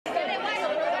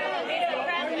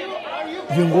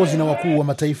Viongozi na wakuu wa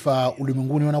mataifa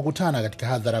ulimwenguni wanakutana katika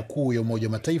hadhara kuu ya Umoja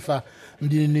wa Mataifa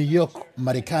mjini New York,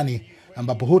 Marekani,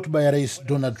 ambapo hotuba ya Rais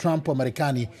Donald Trump wa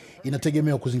Marekani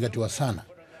inategemewa kuzingatiwa sana.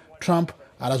 Trump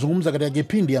anazungumza katika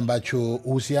kipindi ambacho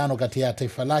uhusiano kati ya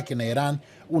taifa lake na Iran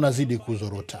unazidi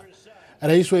kuzorota.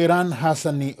 Rais wa Iran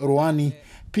Hassan Rouhani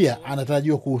pia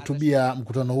anatarajiwa kuhutubia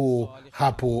mkutano huo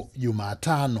hapo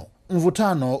Jumatano.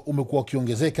 Mvutano umekuwa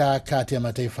ukiongezeka kati ya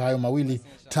mataifa hayo mawili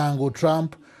tangu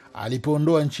Trump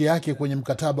alipoondoa nchi yake kwenye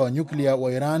mkataba wa nyuklia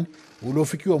wa Iran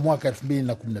uliofikiwa mwaka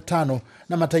 2015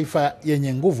 na mataifa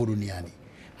yenye nguvu duniani.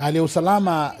 Hali ya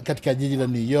usalama katika jiji la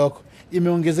New York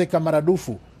imeongezeka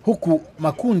maradufu, huku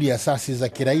makundi ya asasi za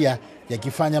kiraia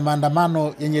yakifanya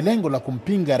maandamano yenye lengo la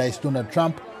kumpinga Rais Donald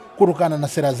Trump kutokana na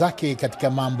sera zake katika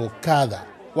mambo kadha.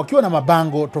 Wakiwa na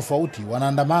mabango tofauti,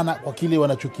 wanaandamana kwa kile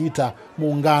wanachokiita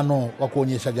muungano wa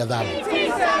kuonyesha ghadhabu.